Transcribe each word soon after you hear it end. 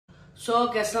So,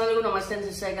 Assalamualaikum, namaste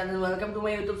and second welcome to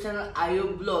my YouTube channel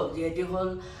Ayub Vlog. Jeheti hol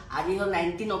আজি হল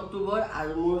 19 অক্টোবৰ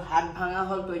আৰু মোৰ হাত ভাঙা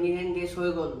হল 29 days হৈ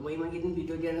গল। মই ইমান কিদিন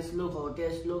ভিডিও দিয়া নাছিলো, ঘৰতে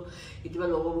আছিলো। ইতিবা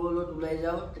লগৰবোৰৰ ওলাই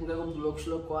যাও, তেনেকৈ ব্লগ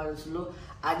শ্লগ কৰা নাছিলো।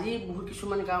 আজি বহুত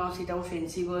কিছুমান কাম আছে, এটা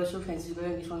ফেন্সি গৈ আছো, ফেন্সি গৈ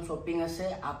কিছুমান শ্বপিং আছে,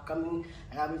 আপকামিং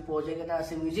আমি প্ৰজেক্ট এটা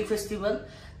আছে মিউজিক ফেষ্টিভেল।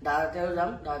 দাঁতেও যাম,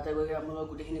 দাঁতে গৈ আপোনালোকক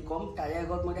গোটেইখিনি কম। তাৰে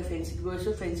আগত মই ফেন্সিত গৈ আছো,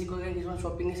 ফেন্সি গৈ কিছুমান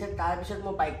শ্বপিং আছে। তাৰপিছত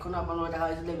মই বাইকখন আপোনালোকক দেখা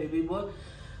হৈছিলে বেবী বয়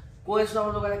কৈ আছো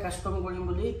আপোনালোকে কাষ্টম কৰিম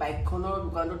বুলি। বাইকখনৰ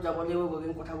দোকানত যাব লাগিব,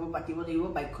 গৈ কথাবোৰ পাতিব লাগিব।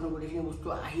 বাইকখনৰ গোটেইখিনি বস্তু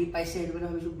আহি পাইছে, সেইটো কাৰণে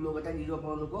ভাবিছোঁ ব্লগ এটা দি দিওঁ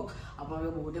আপোনালোকক।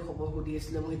 আপোনালোকে বহুতে খবৰ সুধি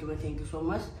আছিলে মোক, সেইটো কাৰণে থেংক ইউ ছ'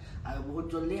 মাছ। আৰু বহুত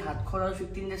জলদি হাতখন আৰু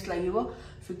 15 days লাগিব।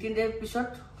 15 days পিছত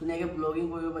ধুনীয়াকৈ ব্লগিং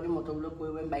কৰিব পাৰিম, মটৰ ব্লগ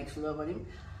কৰিব পাৰিম, বাইক চলাব পাৰিম।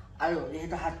 আৰু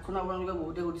যিহেতু হাতখন আপোনালোকে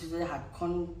বহুতে সুধিছে যে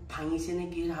হাতখন ভাঙিছে নে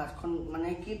কি, হাতখন মানে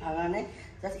কি ভাঙা নাই,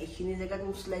 জাষ্ট এইখিনি জেগাত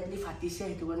মোক শ্লাইটলি ফাটিছে।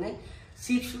 সেইটো কাৰণে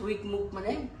 6 week মোক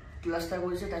মানে প্লাষ্টাৰ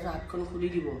কৰিছে, তাৰপিছত হাতখন খুলি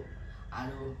দিব।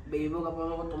 আৰু বেবীবক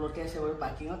আপোনালোকৰ তলতে আছে বাৰু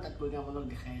পাৰ্কিঙত, তাত গৈ আপোনালোকক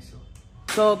দেখাই আছোঁ।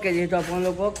 চ' অ'কে, যিহেতু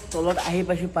আপোনালোকক তলত আহি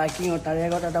পাইছোঁ পাৰ্কিঙত, তাৰে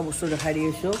আগত এটা বস্তু দেখাই দি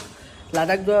আছোঁ।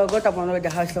 লাডাখ যোৱাৰ আগত আপোনালোকে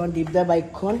দেখা হৈছিলে আমাৰ দীপদাৰ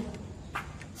বাইকখন।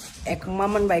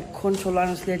 একমাহমান বাইকখন চলোৱা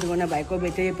নাছিলে, সেইটো কাৰণে বাইকৰ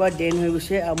বেটেৰীৰ পৰা ড্ৰেইন হৈ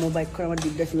গৈছে। আৰু মোৰ বাইকখন আমাৰ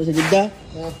দীপদা চলাইছে। দীপদা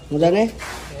মজানে?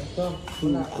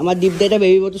 আমাৰ দীপদা এটা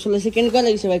বেবী বটো চলাইছে, কেনেকুৱা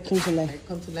লাগিছে বাইকখন চলাই?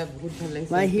 বহুত ভাল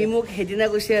লাগিছে। মানে সি মোক সেইদিনা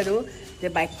কৈছে আৰু যে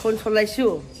বাইকখন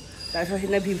চলাইছোঁ, তাৰপিছত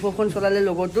সেইদিনা ভিভ'খন চলালে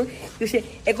লগৰটো, কৈছে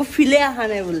একো ফিলে অহা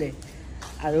নাই বোলে।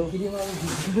 আৰু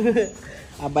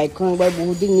বাইকখন একবাৰ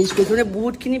বহুত দিন মিছ কৰিছোঁ, মানে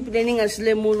বহুতখিনি প্লেনিং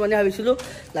আছিলে মোৰ। মানে ভাবিছিলোঁ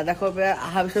লাডাখৰ পৰা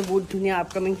অহাৰ পিছত বহুত ধুনীয়া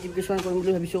আপকামিং ট্ৰিপ কিছুমান কৰিম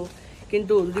বুলি ভাবিছোঁ,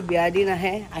 কিন্তু যদি বেয়া দিন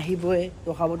আহে আহিবই,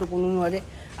 ৰখাবতো কোনো নোৱাৰে।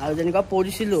 আৰু যেনেকুৱা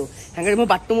পৰিছিলোঁ সেনেকৈ মই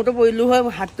বাথৰুমতো পৰিলোঁ হয়,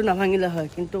 মোৰ হাতটো নাভাঙিলে হয়।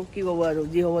 কিন্তু কি ক'ব আৰু,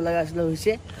 যি হ'ব লগা আছিলে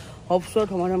হৈছে। হপছত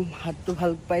সমাধান হাতটো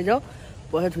ভাল পাই যাওঁ,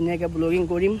 পঢ়ে ধুনীয়াকৈ ব্লগিং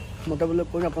কৰিম, মটৰ ব্লগ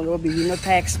কৰিম, আপোনালোকৰ বিভিন্ন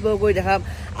ঠাই এক্সপ্ল'ৰ কৰি দেখাম,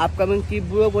 আপকামিং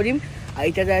ট্ৰিপবোৰো কৰিম। আৰু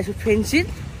এতিয়া যাই আছোঁ ফেন্সিত,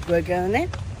 গৈ কাৰণে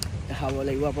দেখাব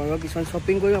লাগিব আপোনালোকক কিছুমান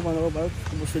শ্বপিং কৰিম, আপোনালোকক বাৰু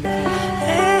বস্তু দেখাম।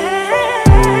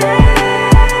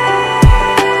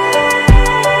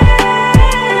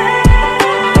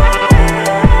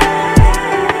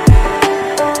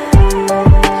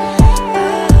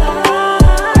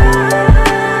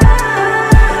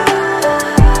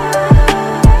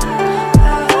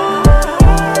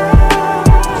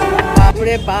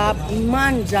 বাপ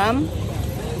ইমান যাম,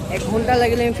 1 ঘণ্টা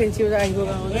লাগিলে আমি ফেন্সি বজাৰ আহিবৰ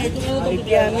কাৰণে।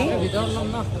 এতিয়া আমি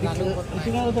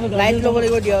লাইট ল'ব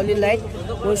লাগিব, দেৱালী লাইট।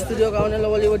 মোৰ ষ্টুডিঅ'ৰ কাৰণে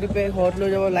ল'ব লাগিব, দীপে ঘৰত লৈ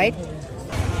যাব লাইট।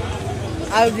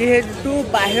 আৰু যিহেতু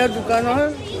বাহিৰৰ দোকানৰ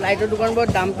লাইটৰ দোকানবোৰৰ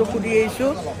দামটো সুধি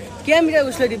আহিছোঁ। কিয় মিটাৰ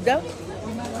গৈছিলে দীপদা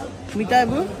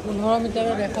মিটাৰবোৰ? 15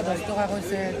 মিটাৰত 110 টকা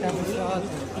কৈছে, তাৰপিছত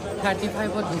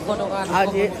 35ত 200 টকা।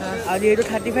 আৰু যিহেতু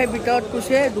 35 মিটাৰত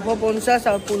কৈছে 250,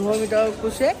 আৰু 15 মিটাৰত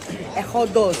কৈছে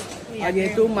 110। আৰু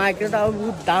যিহেতু মাৰ্কেটত আৰু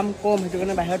বহুত দাম কম, সেইটো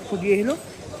কাৰণে বাহিৰত সুধি আহিলোঁ।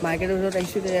 মাৰ্কেটৰ ওচৰত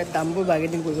আহিছোঁ, ইয়াত দামবোৰ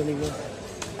বাৰ্গেনিং কৰিব লাগিব।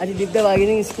 আজি দীপদা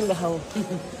বাৰ্গেনিং স্কিল দেখাব।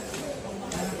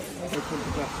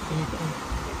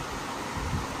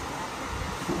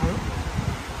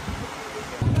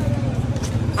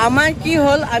 আমাৰ কি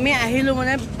হ'ল, আমি আহিলোঁ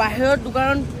মানে বাহিৰৰ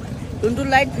দোকানত যোনটো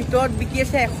লাইট ভিতৰত বিকি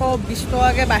আছে 120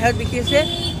 টকাকৈ, বাহিৰত বিকি আছে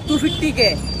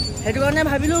 250কৈ। সেইটো কাৰণে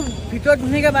ভাবিলোঁ ভিতৰত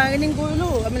ধুনীয়াকৈ বাৰ্গেনিং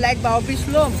কৰিলোঁ, আমি লাইট 12 পিচ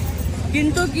ল'ম।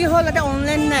 কিন্তু কি হ'ল, এটা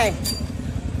অনলাইন নাই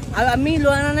আৰু আমি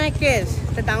লোৱা নাই কেছ।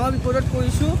 এটা ডাঙৰ বিপদত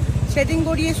পৰিছোঁ। ছেটিং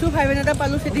কৰি আছোঁ, 500 এটা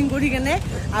পালোঁ ছেটিং কৰি কেনে,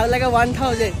 আৰু লাগে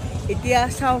 1000। এতিয়া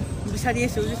চাওঁ, বিচাৰি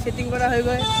আছোঁ যে ছেটিং কৰা হৈ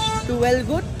গ'ল টু ৱেল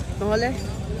গুড, নহ'লে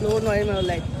ল'ব নোৱাৰিম আৰু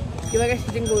লাইট। কিবাকৈ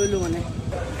ছেটিং কৰিলোঁ মানে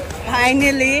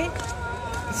ফাইনেলি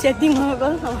ছেটিং হৈ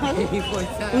গ'ল।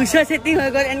 পইচা ছেটিং হৈ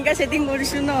গ'ল। এনেকৈ ছেটিং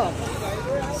কৰিছোঁ ন,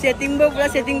 ছেটিংবোৰ পূৰা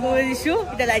ছেটিং কৰি দিছোঁ।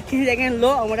 এতিয়া লাইটখিনি যাই কেনে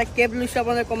লওঁ। মই এটা কেব লৈছোঁ,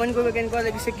 আপোনালোকে কমেণ্ট কৰিব কেনেকুৱা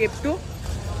লাগিছে কেবটো।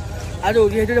 আৰু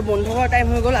যিহেতু বন্ধ হোৱাৰ টাইম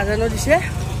হৈ গ'ল, আজানো দিছে,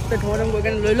 তো ধুমাধুম গৈ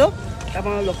কেনে লৈ লওঁ,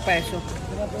 আপোনালোকক লগ পাই আছোঁ।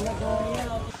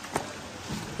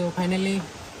 তো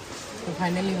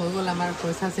ফাইনেলি হৈ গ'ল আমাৰ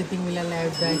পইচা ছেটিং মিলালে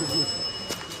আৰু যায়।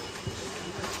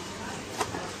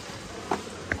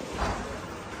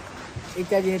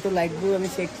 এতিয়া যিহেতু লাইটবোৰ আমি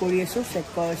চেক কৰি আছোঁ, চেক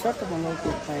কৰাৰ পিছত আপোনালোকক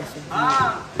লগ পাই আছোঁ।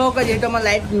 যিহেতু আমাৰ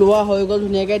লাইট লোৱা হৈ গ'ল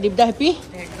ধুনীয়াকৈ। দীপদা হেপী?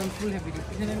 একদম ফুল হেপী।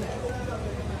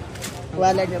 পোৱা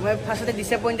লাইট মই ফাৰ্ষ্টতে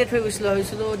ডিছএপইণ্টেড হৈ গৈছিলোঁ,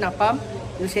 ভাবিছিলোঁ নাপাম,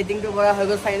 কিন্তু ছেটিংটো কৰা হৈ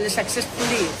গ'ল ফাইনেলি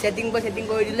ছাকচেছফুলি। ছেটিং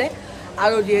কৰি দিলে।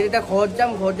 আৰু যিহেতু এতিয়া ঘৰত যাম,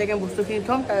 ঘৰত যাই কেনে বস্তুখিনি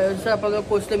থ'ম। তাৰপিছত আপোনালোকক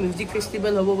কৈছিলোঁ মিউজিক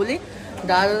ফেষ্টিভেল হ'ব বুলি,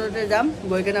 দাদাতে যাম,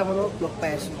 গৈ কেনে আপোনালোকক লগ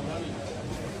পাই আছোঁ।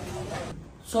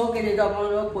 চ' যিহেতু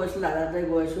আপোনালোকক কৈছিলোঁ দাদাতে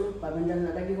গৈ আছোঁ। পাবিন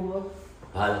দাদা কি খবৰ?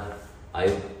 ভাল।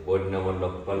 Ayub বহুত দিনৰ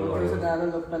লগ পালোঁ আৰু দাদাক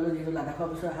লগ পালোঁ। যিহেতু লাডাখৰ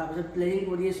পিছত অহাৰ পিছত প্লেনিং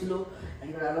কৰি আছিলোঁ,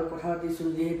 এনেকৈ দাদাক কথা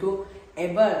পাতিছিলোঁ। যিহেতু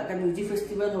এবাৰ এটা মিউজিক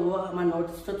ফেষ্টিভেল হ'ব আমাৰ নৰ্থ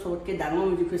ইষ্টত সবতকৈ ডাঙৰ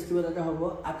মিউজিক ফেষ্টিভেল এটা হ'ব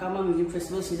আকামা মিউজিক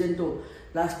ফেষ্টিভেল সিজন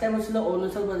 2 লাষ্ট টাইম হৈছিলে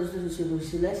অৰুণাচল প্ৰদেশত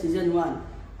হৈছিলে সিজন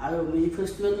 1 আৰু মিউজিক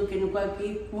ফেষ্টিভেলটো কেনেকুৱা কি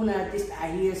কোন আৰ্টিষ্ট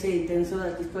আহি আছে ইন্টাৰনেশ্যনেল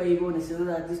আৰ্টিষ্ট আহিব নেশ্যনেল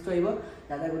আৰ্টিষ্ট আহিব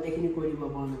দাদা গোটেইখিনি কৈ দিব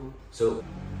আপোনালোকক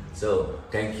so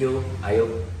thank you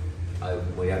আয়ুব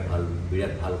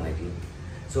বিৰাট ভাল ভাইটি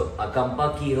so আকাম্পা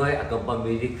কি হয় আকাম্পা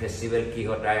মিউজিক ফেষ্টিভেল কি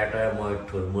হয় তাৰ মই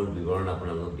থুলমূল বিৱৰণ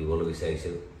আপোনালোকক দিবলৈ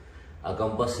বিচাৰিছোঁ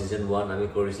আকাম্পা সিজন 1 আমি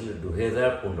কৰিছিলোঁ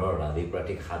 2015 আজি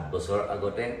প্ৰায় 7 বছৰ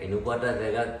আগতে এনেকুৱা এটা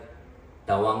জেগা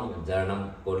টাৱাং যাৰ নাম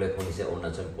ক'লে শুনিছে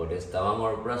অৰুণাচল প্ৰদেশ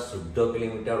টাৱাঙৰ পৰা 14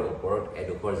 কিলোমিটাৰ ওপৰত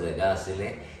এডোখৰ জেগা আছিলে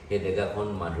সেই জেগাখন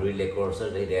মাধুৰী লেকৰ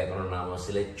ওচৰত এই জেগাখনৰ নাম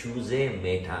আছিলে চুজে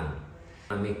মেথাং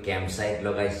আমি কেম্প সাইট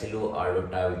লগাইছিলোঁ আৰু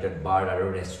তাৰ ভিতৰত বাৰ আৰু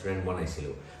ৰেষ্টুৰেণ্ট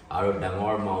বনাইছিলোঁ আৰু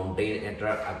ডাঙৰ মাউণ্টেইন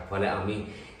এটাৰ আগফালে আমি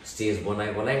ষ্টেজ বনাই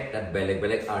তাত বেলেগ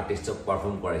বেলেগ আৰ্টিষ্টক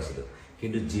পাৰফৰ্ম কৰাইছিলোঁ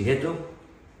কিন্তু যিহেতু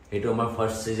এইটো আমাৰ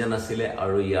ফাৰ্ষ্ট সিজন আছিলে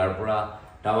আৰু ইয়াৰ পৰা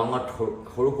টাৱাঙত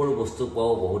সৰু সৰু বস্তু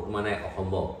পোৱাও বহুত মানে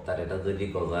অসম্ভৱ তাত এটা যদি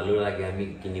গজালো লাগে আমি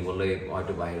কিনিবলৈ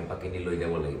হয়তো বাহিৰৰ পৰা কিনি লৈ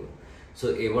যাব লাগিব সো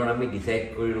এবাৰ আমি ডিসাইড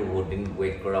কৰিলোঁ বহুত দিন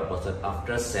ৱেইট কৰাৰ পাছত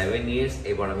আফটাৰ 7 ইয়াৰ্ছ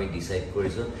এবাৰ আমি ডিসাইড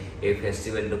কৰিছোঁ এই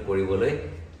ফেষ্টিভেলটো কৰিবলৈ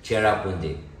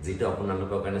চেৰাপুঞ্জী যিটো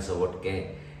আপোনালোকৰ কাৰণে সবতকৈ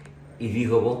ইজি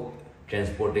হ'ব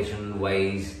ট্ৰেন্সপৰ্টেশ্যন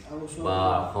ৱাইজ বা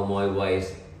সময় ৱাইজ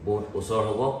বহুত ওচৰ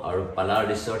হ'ব আৰু পালাৰ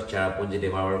ৰিসৰ্ট চেৰাপুঞ্জীত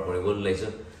এবাৰ কৰিবলৈ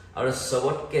লৈছোঁ আৰু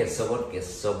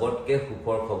সবতকৈ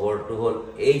সুখৰ খবৰটো হ'ল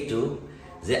এইটো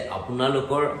যে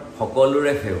আপোনালোকৰ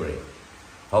সকলোৰে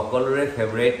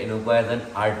ফেভৰেট এনেকুৱা এজন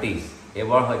আৰ্টিষ্ট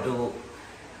এবাৰ হয়তো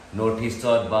নৰ্থ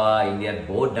ইষ্টত বা ইণ্ডিয়াত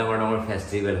বহুত ডাঙৰ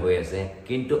ফেষ্টিভেল হৈ আছে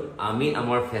কিন্তু আমি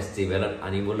আমাৰ ফেষ্টিভেলত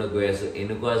আনিবলৈ গৈ আছোঁ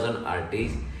এনেকুৱা এজন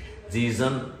আৰ্টিষ্ট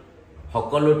যিজন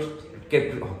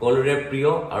সকলোৰে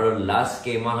প্ৰিয় আৰু লাষ্ট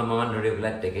কেইমাহমান ধৰি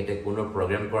পেলাই তেখেতে কোনো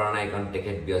প্ৰগ্ৰেম কৰা নাই কাৰণ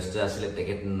তেখেত ব্যস্ত আছিলে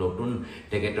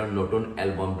তেখেতৰ নতুন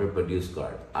এলবামটো প্ৰডিউচ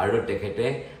কৰাৰ আৰু তেখেতে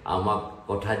আমাক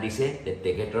কথা দিছে যে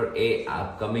তেখেতৰ এই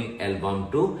আপকামিং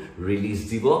এলবামটো ৰিলিজ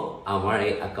দিব আমাৰ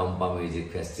এই আকাম্পা মিউজিক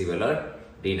ফেষ্টিভেলৰ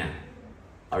দিনা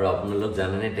আৰু আপোনালোক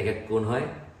জানেনে তেখেত কোন হয়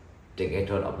তেখেত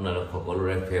হ'ল আপোনালোক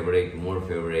সকলোৰে ফেভাৰিট মোৰ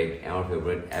ফেভাৰিট আমাৰ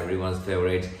favourite এভৰিৱানছ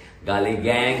favourite Gully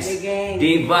Gangs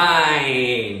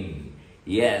Divine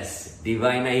yes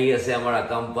Divine ahi ase amar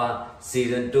akampa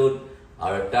season 2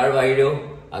 aru tar bahiro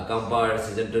akampa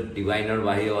season 2 Divine or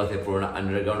bahiro ase purana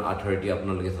underground authority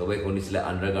apnaloke sobai konisile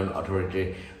underground authority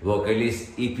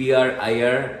vocalist EPR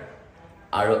IR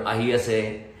aru ahi ase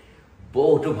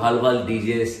bohutu bhal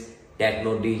DJs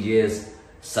techno DJs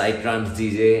psytrance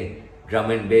DJ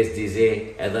drum and bass DJ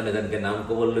edan ke naam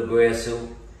koboloi goi asu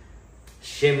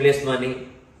Shameless Money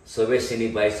Sobe Sini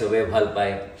Pai, Sobe Bhal Pai,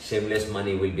 Shameless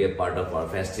Money will be a part of our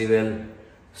festival.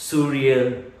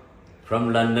 Surreal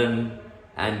from London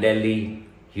and Delhi,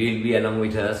 he will be along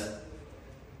with us.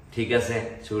 ঠিক আছে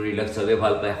Surreal Sobe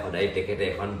Bhal Pai, Hodai ticket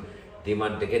এখন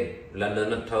demand ticket London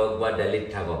thok ba Delhi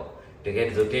thagok. Ticket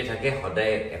jote thake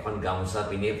Hodai এখন গামছা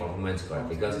পিনে performance কৰে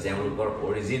because তেওঁলোকৰ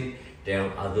origin তেওঁ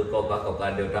আদু ককা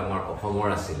দেউতা আমাৰ অসমৰ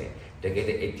আছিলে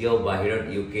তেখেতে এতিয়াও বাহিৰত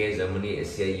UK জাৰ্মানী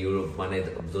এছিয়া ইউৰোপ মানে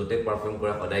যতে পাৰফৰ্ম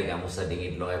কৰে সদায় গামোচা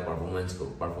ডিঙিত লগাই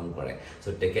পাৰফৰ্ম কৰে সো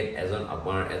তেখেত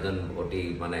এজন অতি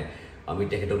মানে আমি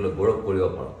তেখেতক গৌৰৱ কৰিব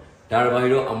পাৰোঁ তাৰ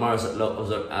বাহিৰেও আমাৰ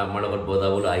লগত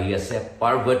বজাবলৈ আহি আছে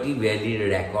পাৰ্বতী ভ্যালি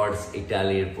ৰেকৰ্ডছ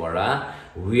ইটালীৰ পৰা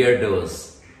Weirdos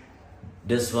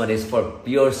this one is for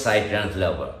pure psytrance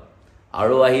lover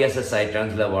আৰু আহি আছে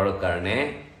psytrance lover কাৰণে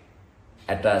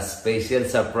এটা স্পেশাল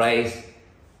সাৰপ্ৰাইজ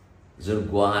যোন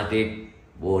গুৱাহাটীত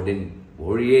বহুদিন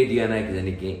ভৰিয়ে দিয়া নাই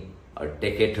কিজানিকি আৰু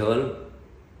টেকেট হল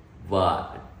বা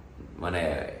মানে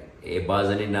এই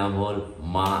বাজনীৰ নাম হল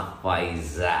মা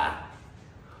ফাইজা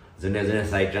যোনে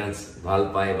সাইট্ৰান্স ভাল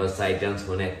পায় বা সাইট্ৰান্স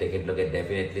শুনে টেকেট লোকে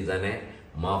ডেফিনেটলি জানে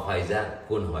মা ফাইজা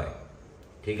কোন হয়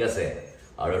ঠিক আছে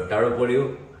আৰু তাৰ উপৰিও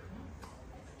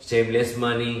Shameless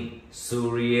Money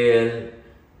Surreal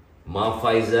মা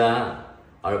ফাইজা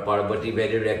আৰু পাৰ্বতী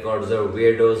ভ্যালি ৰেকৰ্ডছৰ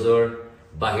Weirdos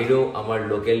বাহিৰো আমাৰ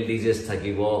লোকেল ডিজেস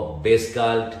থাকিব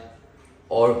বেসকাল্ট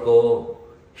অৰ্কো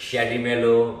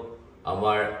শ্যাডিমেলো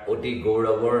আমাৰ অতি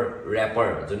গৌৰৱৰ ৰেপাৰ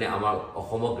যোনে আমাৰ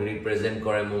অসমক ৰিপ্ৰেজেন্ট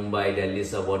কৰে মুম্বাই দিল্লী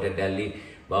সবতে দিল্লী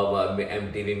বা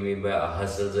MTV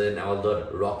হাসেল অল দ্য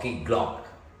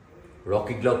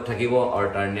ৰকি গ্লক থাকিব আৰু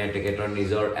টাৰ্নিয়াৰ টিকেটৰ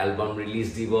নিজৰ এলবাম ৰিলিজ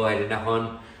দিব এদিনাখন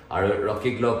আৰু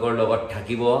ৰকি গ্লকৰ লগত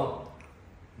থাকিব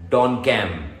Don chemo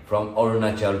from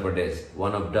Arunachal Pradesh,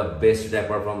 one of the best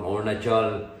rapper from Arunachal,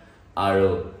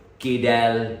 aru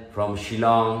Kidal from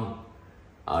Shillong,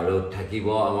 aru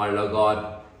thakibo amar logot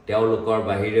teolokor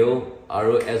bahireo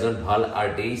aru ejon bhal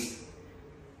artist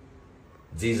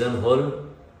jijon hol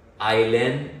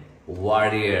Island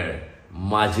Warrior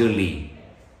Majuli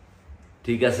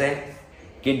ঠিক আছে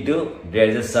কিন্তু there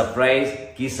is a surprise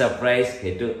কি surprise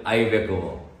হেতু আইবে কব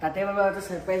তাতে বাবা এটা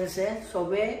সারপ্রাইজ আছে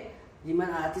সবে যিমান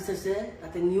আর্টিস্ট আছে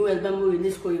তাতে নিউ এলবাম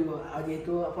রিলিজ কৰিব আৰু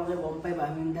যেটো আপোনালোকে গম পাই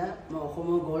বামিন্দা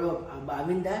অসমৰ গৌৰৱ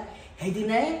বামিন্দা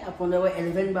হেদিনাই আপোনালোকে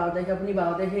 11 12 তাৰিখে আপুনি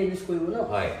 12 তাৰিখে ৰিলিজ কৰিব ন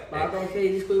 12 তাৰিখে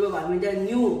ৰিলিজ কৰিব বামিন্দা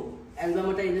নিউ এলবাম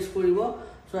এটা ৰিলিজ কৰিব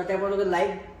সো তাতে আপোনালোকে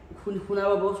লাইভ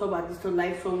শুনাব সব আৰ্টিষ্টৰ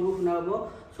লাইভ সংবোৰ শুনাব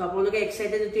সো আপোনালোকে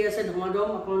এক্সাইটেড যদি আছে ধমাধম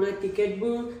আপোনালোকে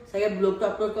টিকেটবোৰ সাগে ব্লগটো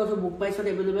আপলোড কৰছো বুক মাইছত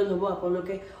এভেইলেবল হ'ব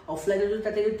আপোনালোকে অফলাইনতো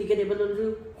তাতে টিকেট এভেইলেবল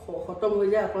খতম হৈ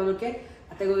যায় আপোনালোকে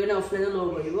তাতে গৈ কিনে অফলাইনত ল'ব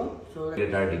পাৰিব সো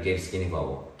তাৰ ডিটেইলছ কিনি পাব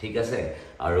ঠিক আছে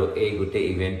আৰু এই গুটে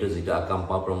ইভেন্টটো যেটো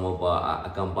আকাম্পা promo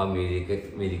আকাম্পা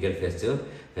musical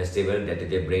festival that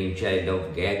is a brain child of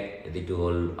gate এটো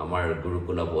হল আমাৰ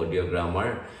গুৰুকুল অফ অডিওগ্ৰামাৰ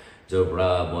জোপৰা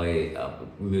মই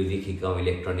মিউজিক শিকাও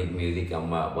ইলেক্ট্ৰনিক মিউজিক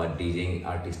বা ডিজিং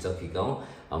আৰ্টিষ্টক শিকাও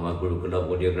আমাৰ গুৰুকুল অফ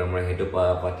অডিওগ্ৰামাৰ হেতু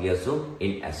পাতি আছো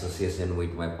in association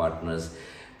with my partners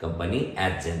company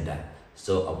agenda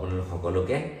so আপোনালোক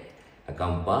সকলোকে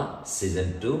আকাম্পা সিজন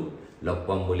 2 লগ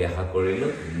পাম বুলি আশা কৰিলো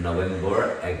নৱেম্বৰ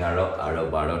 11 আৰু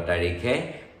 12 তাৰিখে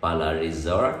পালা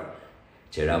resort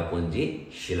Cherrapunji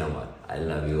শিলঙত I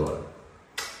love you all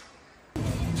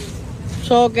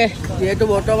so okay যেহেতু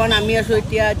বৰ্তমান আমি আছো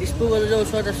এতিয়া দিছপুৰ কলেজৰ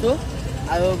ওচৰত আছো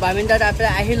আৰু বামিন্দা তাতে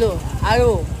আহিলো আৰু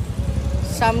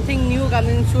সামথিং নিউ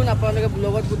কামিং সুন আপোনালোকে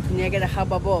ব্লগত বহুত ধুনীয়াকৈ দেখা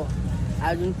পাব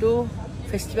আৰু যোনটো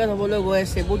ফেষ্টিভেল হ'বলৈ গৈ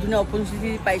আছে বহুত ধুনীয়া অপৰচুনিটি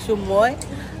পাইছোঁ মই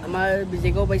আমাৰ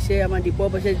বিজেকো পাইছে আমাৰ দীপও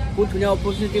পাইছে বহুত ধুনীয়া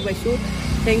অপৰচুনিটি পাইছোঁ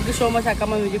থেংক ইউ ছ' মাছ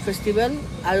আকামা মিউজিক ফেষ্টিভেল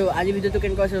আৰু আজি ভিডিঅ'টো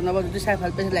কেনেকুৱা হৈছে জনাব যদি চাই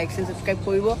ভাল পাইছে লাইক এণ্ড ছাবস্ক্ৰাইব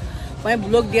কৰিব মই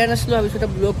ব্লগ দিয়া নাছিলোঁ ভাবিছোঁ এটা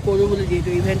ব্লগ কৰোঁ বুলি যিহেতু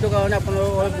ইভেণ্টৰ কাৰণে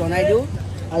আপোনালোকক অলপ জনাই দিওঁ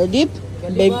আৰু দীপ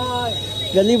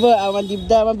গলি বয় আমাৰ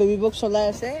দীপদা আমাৰ বেবী বক চলাই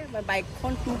আছে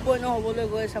বাইকখন 2.0 হ'বলৈ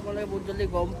গৈ আছে আপোনালোকে বহুত জলদি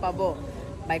গম পাব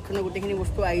বাইকখনৰ গোটেইখিনি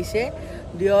বস্তু আহিছে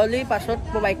দিৱালীৰ পাছত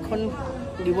মই বাইকখন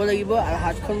দিব লাগিব আৰু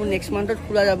হাতখন মোৰ নেক্সট মান্থত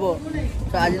খোলা যাব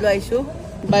তো আজিলৈ আহিছোঁ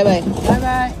বাই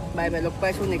বাই লগ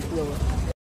পাইছোঁ নেক্সট ব্লগত